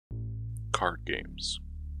card games.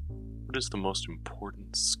 What is the most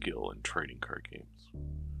important skill in trading card games?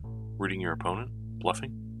 Reading your opponent?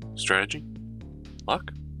 Bluffing? Strategy? Luck?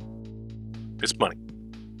 It's money.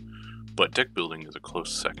 But deck building is a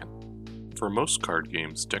close second. For most card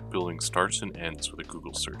games, deck building starts and ends with a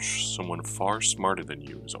Google search. Someone far smarter than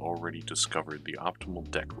you has already discovered the optimal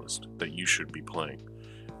deck list that you should be playing,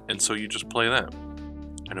 and so you just play that.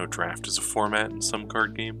 I know draft is a format in some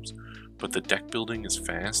card games, but the deck building is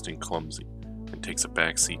fast and clumsy, and takes a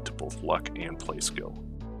backseat to both luck and play skill.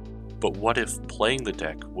 But what if playing the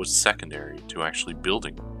deck was secondary to actually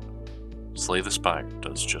building one? Slay the Spire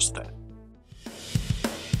does just that.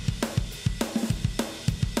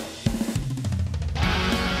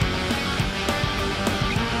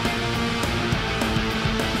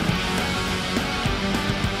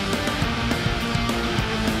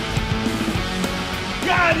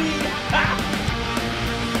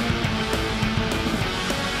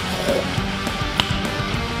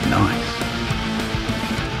 Nice.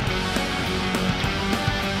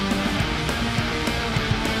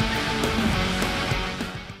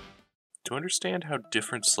 To understand how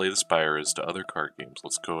different Slay the Spire is to other card games,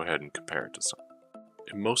 let's go ahead and compare it to some.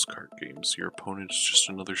 In most card games, your opponent is just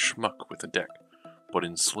another schmuck with a deck, but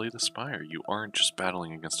in Slay the Spire, you aren't just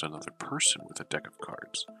battling against another person with a deck of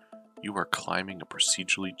cards. You are climbing a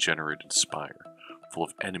procedurally generated spire, full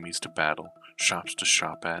of enemies to battle, shops to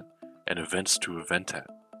shop at, and events to event at.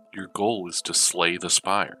 Your goal is to slay the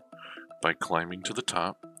spire by climbing to the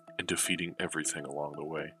top and defeating everything along the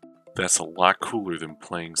way. That's a lot cooler than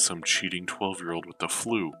playing some cheating 12-year-old with the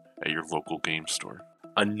flu at your local game store.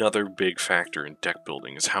 Another big factor in deck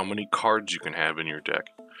building is how many cards you can have in your deck.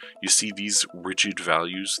 You see these rigid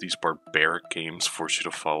values these barbaric games force you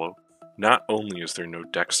to follow? Not only is there no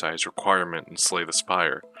deck size requirement in Slay the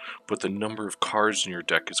Spire, but the number of cards in your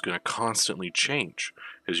deck is going to constantly change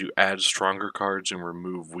as you add stronger cards and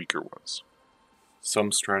remove weaker ones.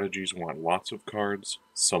 Some strategies want lots of cards,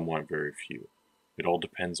 some want very few. It all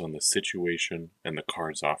depends on the situation and the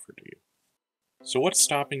cards offered to you. So what's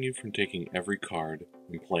stopping you from taking every card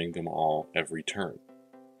and playing them all every turn?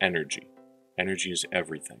 Energy. Energy is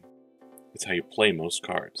everything. It's how you play most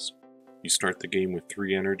cards. You start the game with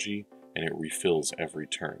 3 energy, and it refills every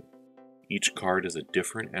turn. Each card has a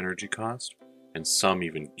different energy cost, and some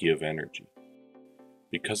even give energy.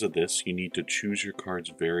 Because of this, you need to choose your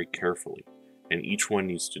cards very carefully, and each one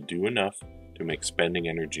needs to do enough to make spending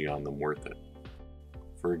energy on them worth it.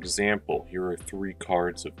 For example, here are 3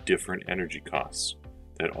 cards of different energy costs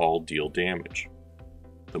that all deal damage.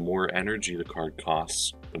 The more energy the card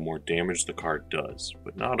costs, the more damage the card does,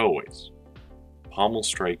 but not always. Pommel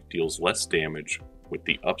Strike deals less damage with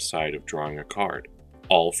the upside of drawing a card,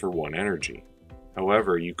 all for 1 energy.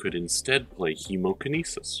 However, you could instead play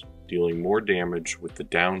Hemokinesis, dealing more damage with the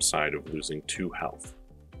downside of losing 2 health.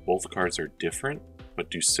 Both cards are different, but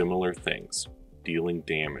do similar things, dealing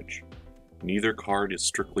damage. Neither card is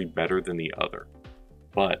strictly better than the other,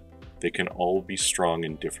 but they can all be strong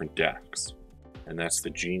in different decks, and that's the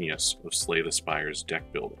genius of Slay the Spire's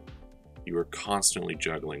deck building. You are constantly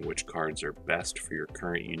juggling which cards are best for your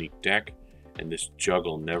current unique deck, and this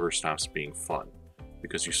juggle never stops being fun,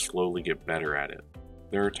 because you slowly get better at it.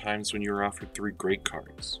 There are times when you are offered 3 great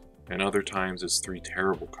cards, and other times it's 3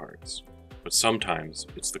 terrible cards. But sometimes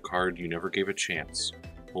it's the card you never gave a chance,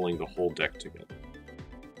 pulling the whole deck together.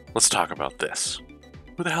 Let's talk about this.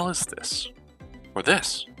 Who the hell is this? Or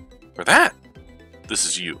this? Or that? This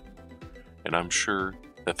is you. And I'm sure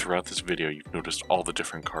that throughout this video you've noticed all the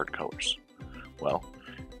different card colors. Well,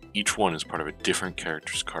 each one is part of a different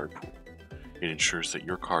character's card pool. It ensures that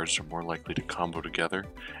your cards are more likely to combo together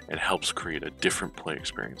and helps create a different play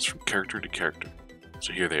experience from character to character.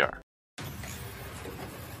 So here they are.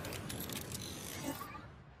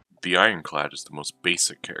 The Ironclad is the most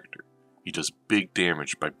basic character. He does big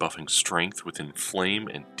damage by buffing strength within flame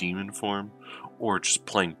and demon form, or just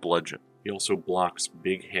playing bludgeon. He also blocks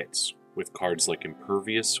big hits with cards like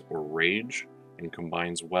Impervious or Rage, and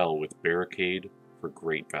combines well with Barricade for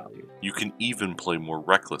great value. You can even play more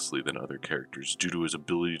recklessly than other characters due to his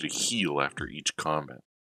ability to heal after each combat.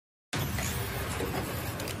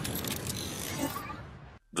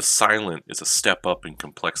 The Silent is a step up in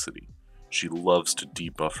complexity. She loves to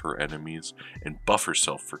debuff her enemies and buff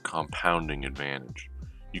herself for compounding advantage.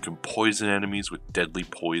 You can poison enemies with Deadly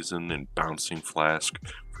Poison and Bouncing Flask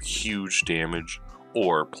for huge damage,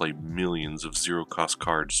 or play millions of zero-cost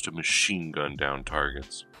cards to machine gun down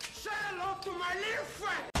targets.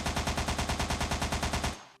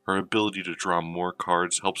 Her ability to draw more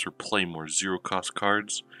cards helps her play more zero-cost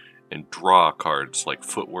cards and draw cards like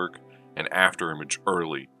Footwork and Afterimage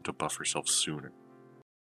early to buff herself sooner.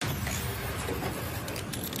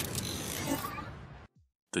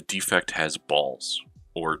 The defect has balls,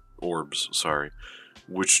 or orbs, sorry,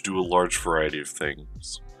 which do a large variety of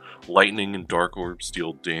things. Lightning and dark orbs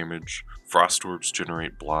deal damage, frost orbs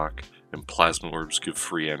generate block, and plasma orbs give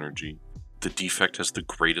free energy. The defect has the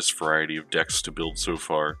greatest variety of decks to build so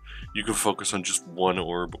far. You can focus on just one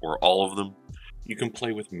orb or all of them. You can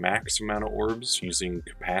play with max amount of orbs using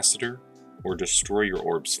Capacitor, or destroy your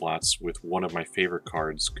orb slots with one of my favorite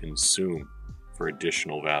cards, Consume, for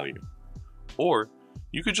additional value. Or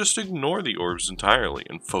you could just ignore the orbs entirely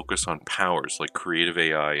and focus on powers like Creative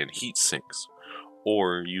AI and Heat Sinks.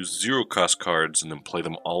 Or use zero cost cards and then play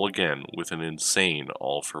them all again with an insane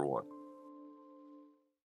all for one.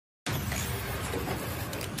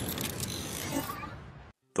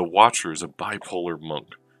 The Watcher is a bipolar monk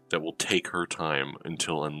that will take her time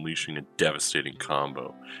until unleashing a devastating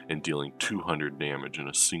combo and dealing 200 damage in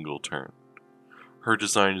a single turn. Her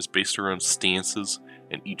design is based around stances,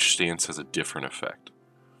 and each stance has a different effect.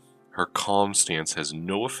 Her calm stance has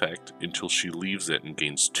no effect until she leaves it and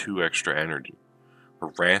gains 2 extra energy. Her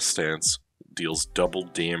wrath stance deals double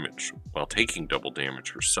damage while taking double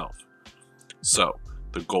damage herself. So,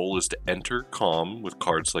 the goal is to enter calm with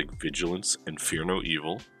cards like Vigilance and Fear No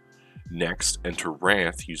Evil. Next, enter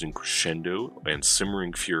Wrath using Crescendo and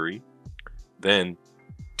Simmering Fury. Then,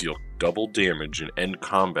 deal double damage and end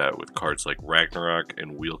combat with cards like Ragnarok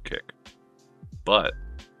and Wheel Kick. But,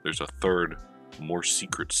 there's a third, more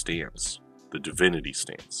secret stance, the Divinity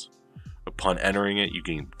stance. Upon entering it, you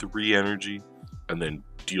gain 3 energy, and then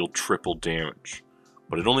deal triple damage,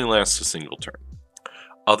 but it only lasts a single turn.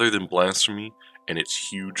 Other than Blasphemy and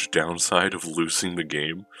its huge downside of losing the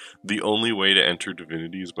game, the only way to enter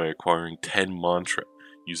Divinity is by acquiring 10 Mantra,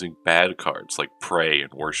 using bad cards like Pray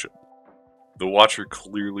and Worship. The Watcher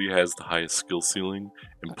clearly has the highest skill ceiling,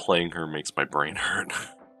 and playing her makes my brain hurt.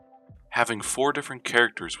 Having 4 different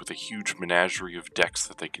characters with a huge menagerie of decks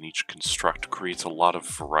that they can each construct creates a lot of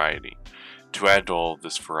variety. To add to all of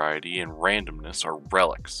this variety and randomness are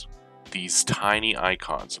relics. These tiny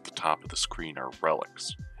icons at the top of the screen are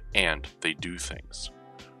relics, and they do things.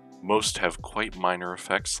 Most have quite minor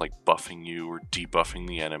effects like buffing you or debuffing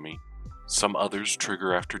the enemy. Some others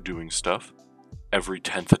trigger after doing stuff. Every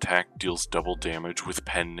 10th attack deals double damage with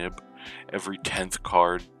Pen Nib. Every 10th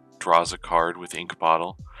card draws a card with Ink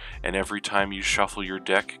Bottle. And every time you shuffle your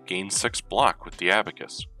deck, gain 6 block with the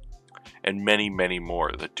Abacus. And many, many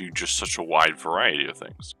more that do just such a wide variety of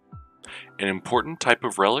things. An important type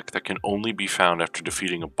of relic that can only be found after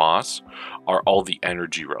defeating a boss are all the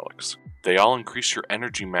energy relics. They all increase your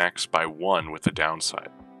energy max by 1 with a downside.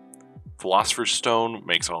 Philosopher's Stone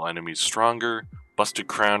makes all enemies stronger, Busted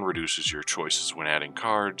Crown reduces your choices when adding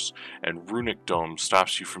cards, and Runic Dome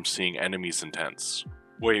stops you from seeing enemies' intents.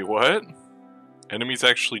 Wait, what? Enemies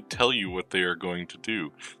actually tell you what they are going to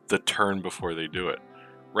do the turn before they do it.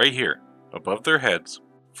 Right here, above their heads.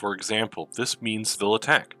 For example, this means they'll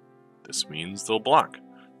attack. This means they'll block.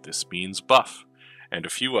 This means buff. And a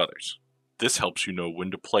few others. This helps you know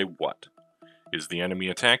when to play what. Is the enemy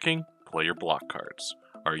attacking? Play your block cards.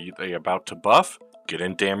 Are they about to buff? Get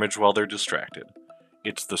in damage while they're distracted.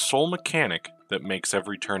 It's the sole mechanic that makes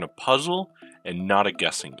every turn a puzzle and not a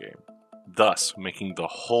guessing game, thus making the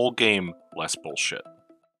whole game less bullshit.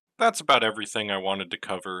 That's about everything I wanted to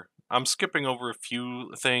cover. I'm skipping over a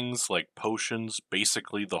few things like potions,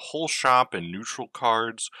 basically the whole shop and neutral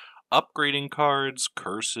cards, upgrading cards,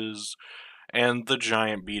 curses, and the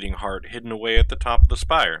giant beating heart hidden away at the top of the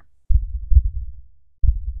spire.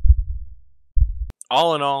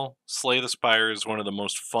 All in all, Slay the Spire is one of the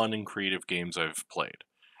most fun and creative games I've played,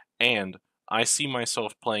 and I see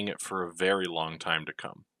myself playing it for a very long time to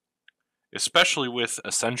come. Especially with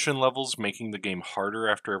ascension levels making the game harder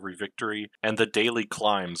after every victory, and the daily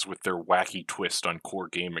climbs with their wacky twist on core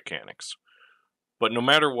game mechanics. But no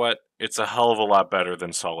matter what, it's a hell of a lot better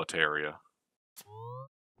than Solitaria.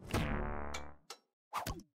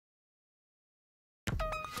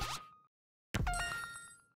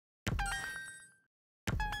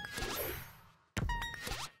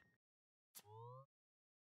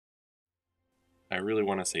 I really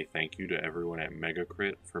want to say thank you to everyone at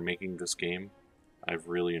Megacrit for making this game. I've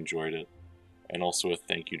really enjoyed it. And also a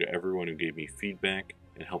thank you to everyone who gave me feedback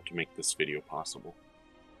and helped make this video possible.